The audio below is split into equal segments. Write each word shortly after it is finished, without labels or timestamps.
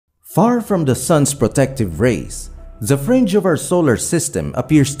Far from the sun's protective rays, the fringe of our solar system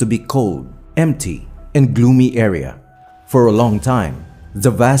appears to be cold, empty, and gloomy area. For a long time,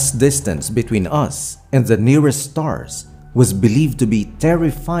 the vast distance between us and the nearest stars was believed to be a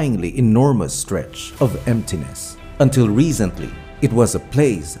terrifyingly enormous stretch of emptiness. Until recently, it was a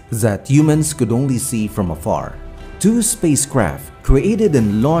place that humans could only see from afar. Two spacecraft created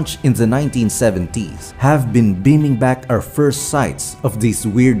and launched in the 1970s have been beaming back our first sights of this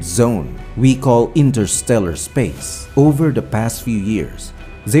weird zone we call interstellar space over the past few years.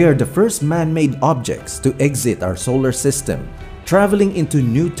 They are the first man-made objects to exit our solar system, traveling into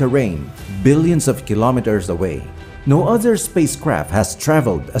new terrain billions of kilometers away. No other spacecraft has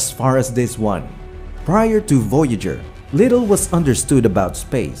traveled as far as this one. Prior to Voyager, little was understood about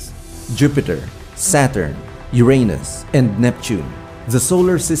space. Jupiter, Saturn, Uranus, and Neptune, the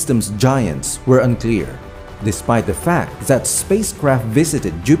solar system's giants, were unclear, despite the fact that spacecraft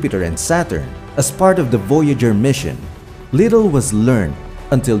visited Jupiter and Saturn as part of the Voyager mission. Little was learned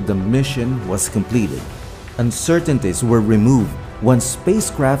until the mission was completed. Uncertainties were removed once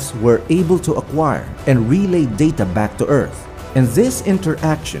spacecrafts were able to acquire and relay data back to Earth, and this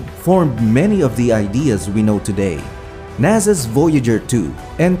interaction formed many of the ideas we know today. NASA's Voyager 2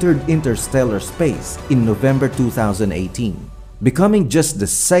 entered interstellar space in November 2018, becoming just the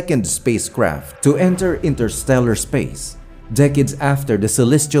second spacecraft to enter interstellar space. Decades after the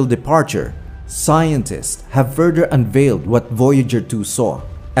celestial departure, scientists have further unveiled what Voyager 2 saw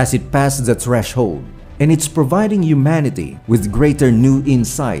as it passed the threshold, and it's providing humanity with greater new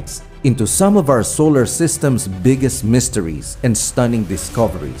insights into some of our solar system's biggest mysteries and stunning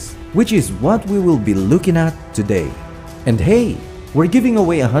discoveries, which is what we will be looking at today. And hey, we're giving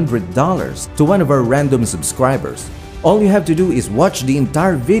away $100 to one of our random subscribers. All you have to do is watch the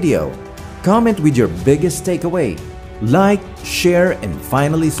entire video, comment with your biggest takeaway, like, share, and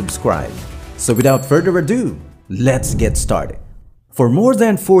finally subscribe. So without further ado, let's get started. For more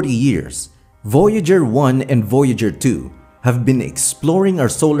than 40 years, Voyager 1 and Voyager 2 have been exploring our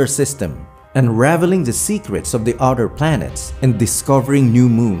solar system, unraveling the secrets of the outer planets and discovering new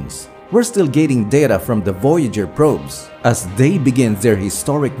moons. We're still getting data from the Voyager probes as they begin their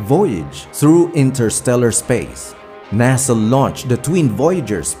historic voyage through interstellar space. NASA launched the twin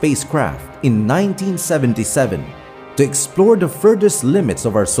Voyager spacecraft in 1977 to explore the furthest limits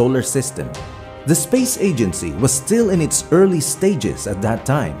of our solar system. The space agency was still in its early stages at that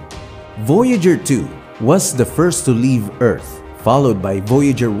time. Voyager 2 was the first to leave Earth, followed by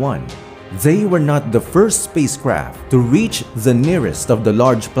Voyager 1. They were not the first spacecraft to reach the nearest of the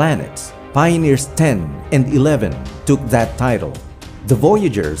large planets. Pioneers 10 and 11 took that title. The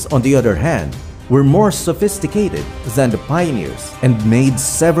Voyagers, on the other hand, were more sophisticated than the Pioneers and made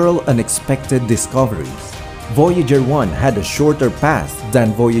several unexpected discoveries. Voyager 1 had a shorter path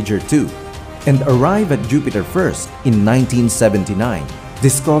than Voyager 2 and arrived at Jupiter first in 1979,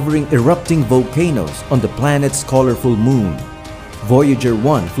 discovering erupting volcanoes on the planet's colorful moon. Voyager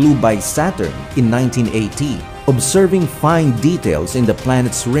 1 flew by Saturn in 1980, observing fine details in the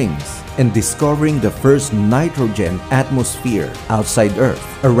planet's rings and discovering the first nitrogen atmosphere outside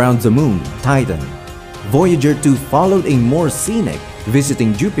Earth around the moon, Titan. Voyager 2 followed a more scenic,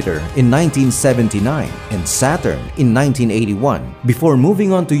 visiting Jupiter in 1979 and Saturn in 1981 before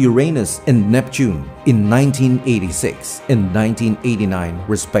moving on to Uranus and Neptune in 1986 and 1989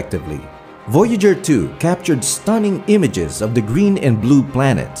 respectively. Voyager 2 captured stunning images of the green and blue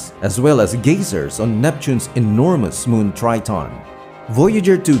planets, as well as geysers on Neptune's enormous moon Triton.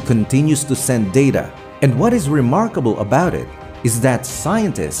 Voyager 2 continues to send data, and what is remarkable about it is that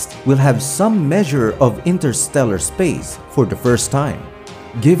scientists will have some measure of interstellar space for the first time.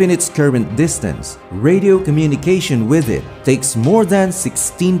 Given its current distance, radio communication with it takes more than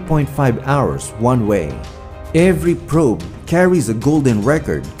 16.5 hours one way. Every probe carries a golden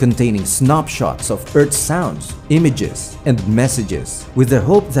record containing snapshots of Earth's sounds, images, and messages, with the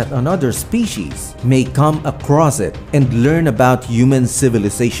hope that another species may come across it and learn about human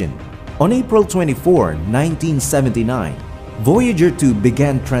civilization. On April 24, 1979, Voyager 2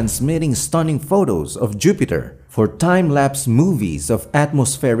 began transmitting stunning photos of Jupiter for time-lapse movies of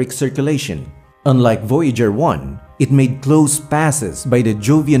atmospheric circulation. Unlike Voyager 1, it made close passes by the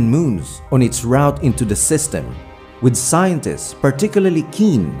Jovian moons on its route into the system, with scientists particularly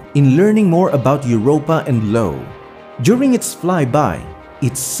keen in learning more about Europa and Io. During its flyby,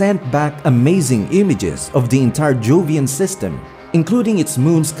 it sent back amazing images of the entire Jovian system, including its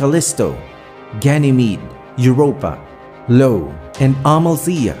moons Callisto, Ganymede, Europa, Io, and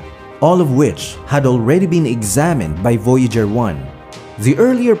Amalthea, all of which had already been examined by Voyager 1. The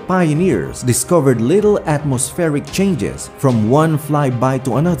earlier pioneers discovered little atmospheric changes from one flyby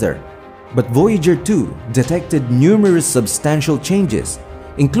to another, but Voyager 2 detected numerous substantial changes,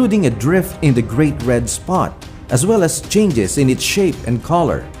 including a drift in the Great Red Spot, as well as changes in its shape and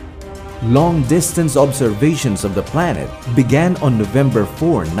color. Long-distance observations of the planet began on November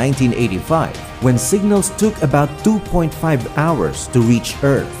 4, 1985, when signals took about 2.5 hours to reach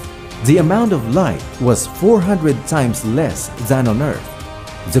Earth. The amount of light was 400 times less than on Earth.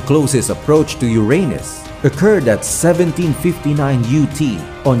 The closest approach to Uranus occurred at 1759 UT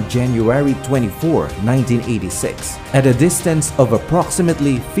on January 24, 1986, at a distance of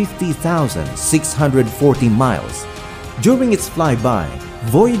approximately 50,640 miles. During its flyby,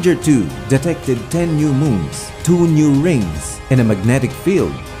 Voyager 2 detected 10 new moons, 2 new rings, and a magnetic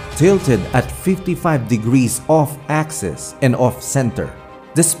field tilted at 55 degrees off-axis and off-center.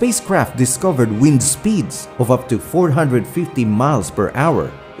 The spacecraft discovered wind speeds of up to 450 miles per hour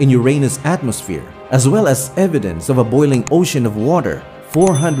in Uranus' atmosphere, as well as evidence of a boiling ocean of water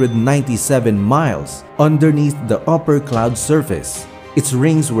 497 miles underneath the upper cloud surface. Its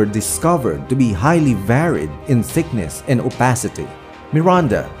rings were discovered to be highly varied in thickness and opacity.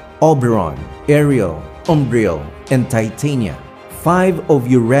 Miranda, Oberon, Ariel, Umbriel, and Titania, 5 of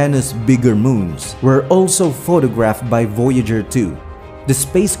Uranus' bigger moons, were also photographed by Voyager 2. The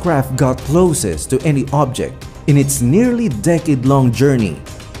spacecraft got closest to any object in its nearly decade-long journey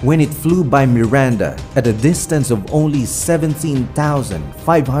when it flew by Miranda at a distance of only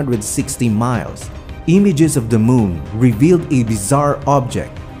 17,560 miles. Images of the moon revealed a bizarre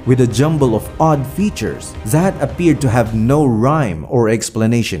object with a jumble of odd features that appeared to have no rhyme or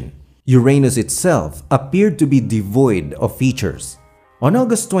explanation. Uranus itself appeared to be devoid of features. On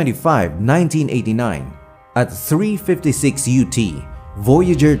August 25, 1989, at 3:56 UT,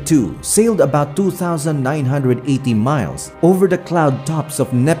 Voyager 2 sailed about 2,980 miles over the cloud tops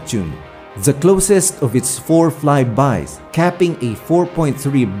of Neptune, the closest of its 4 flybys, capping a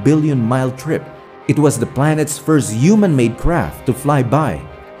 4.3 billion-mile trip. It was the planet's first human-made craft to fly by.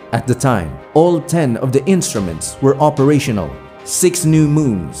 At the time, all 10 of the instruments were operational. 6 new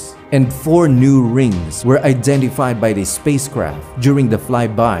moons and 4 new rings were identified by the spacecraft during the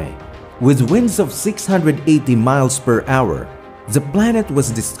flyby. With winds of 680 miles per hour, the planet was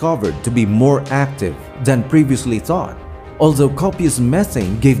discovered to be more active than previously thought. Although copious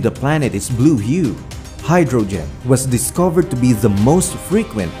methane gave the planet its blue hue, hydrogen was discovered to be the most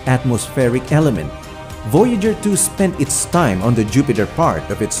frequent atmospheric element. Voyager 2 spent its time on the Jupiter part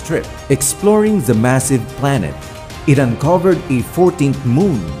of its trip, exploring the massive planet. It uncovered a 14th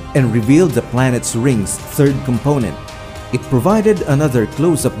moon and revealed the planet's ring's 3rd component. It provided another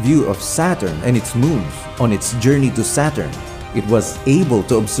close-up view of Saturn and its moons on its journey to Saturn. It was able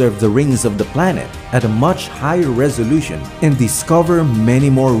to observe the rings of the planet at a much higher resolution and discover many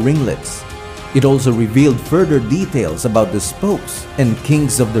more ringlets. It also revealed further details about the spokes and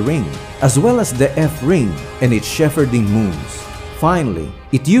kinks of the ring, as well as the F-ring and its shepherding moons. Finally,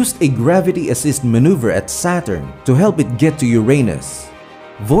 it used a gravity assist maneuver at Saturn to help it get to Uranus.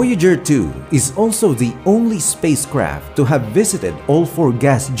 Voyager 2 is also the only spacecraft to have visited all 4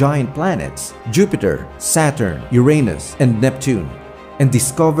 gas giant planets, Jupiter, Saturn, Uranus, and Neptune, and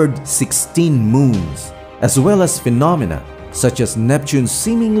discovered 16 moons, as well as phenomena such as Neptune's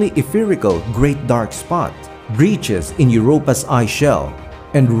seemingly etherical Great Dark Spot, breaches in Europa's ice shell,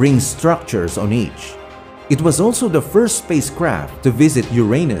 and ring structures on each. It was also the first spacecraft to visit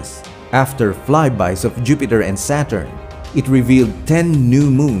Uranus after flybys of Jupiter and Saturn. It revealed 10 new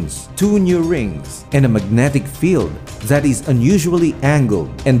moons, 2 new rings, and a magnetic field that is unusually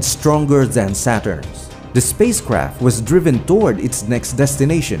angled and stronger than Saturn's. The spacecraft was driven toward its next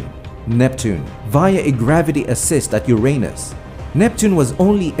destination, Neptune, via a gravity assist at Uranus. Neptune was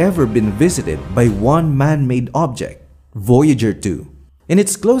only ever been visited by one man-made object, Voyager 2. In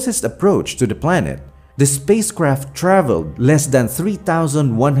its closest approach to the planet, the spacecraft traveled less than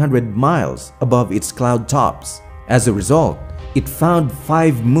 3,100 miles above its cloud tops. As a result, it found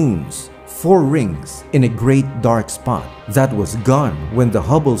 5 moons, 4 rings, and a great dark spot that was gone when the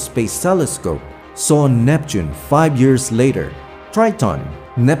Hubble Space Telescope saw Neptune 5 years later. Triton,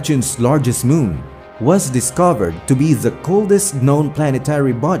 Neptune's largest moon, was discovered to be the coldest known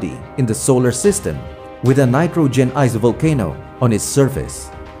planetary body in the solar system, with a nitrogen ice volcano on its surface.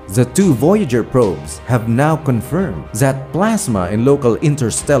 The 2 Voyager probes have now confirmed that plasma in local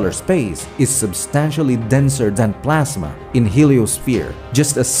interstellar space is substantially denser than plasma in heliosphere,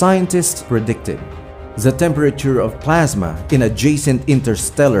 just as scientists predicted. The temperature of plasma in adjacent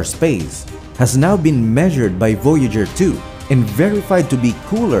interstellar space has now been measured by Voyager 2 and verified to be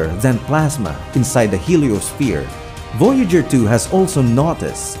cooler than plasma inside the heliosphere. Voyager 2 has also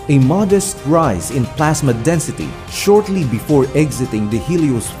noticed a modest rise in plasma density shortly before exiting the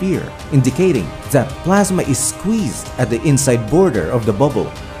heliosphere, indicating that plasma is squeezed at the inside border of the bubble.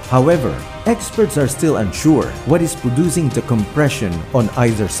 However, experts are still unsure what is producing the compression on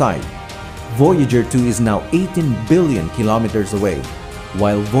either side. Voyager 2 is now 18 billion kilometers away,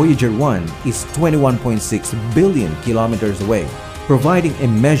 while Voyager 1 is 21.6 billion kilometers away, providing a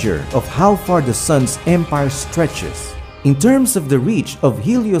measure of how far the Sun's empire stretches. In terms of the reach of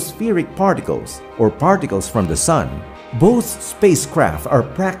heliospheric particles, or particles from the Sun, both spacecraft are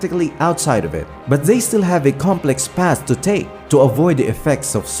practically outside of it, but they still have a complex path to take to avoid the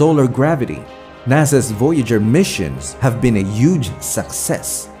effects of solar gravity. NASA's Voyager missions have been a huge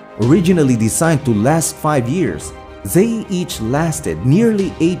success. Originally designed to last 5 years, they each lasted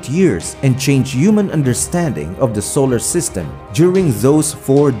nearly 8 years and changed human understanding of the solar system during those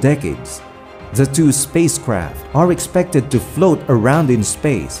 4 decades. The 2 spacecraft are expected to float around in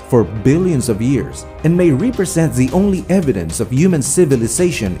space for billions of years and may represent the only evidence of human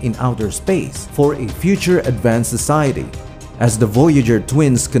civilization in outer space for a future advanced society. As the Voyager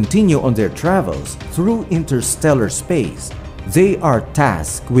twins continue on their travels through interstellar space, they are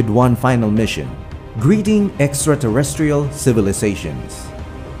tasked with one final mission: greeting extraterrestrial civilizations.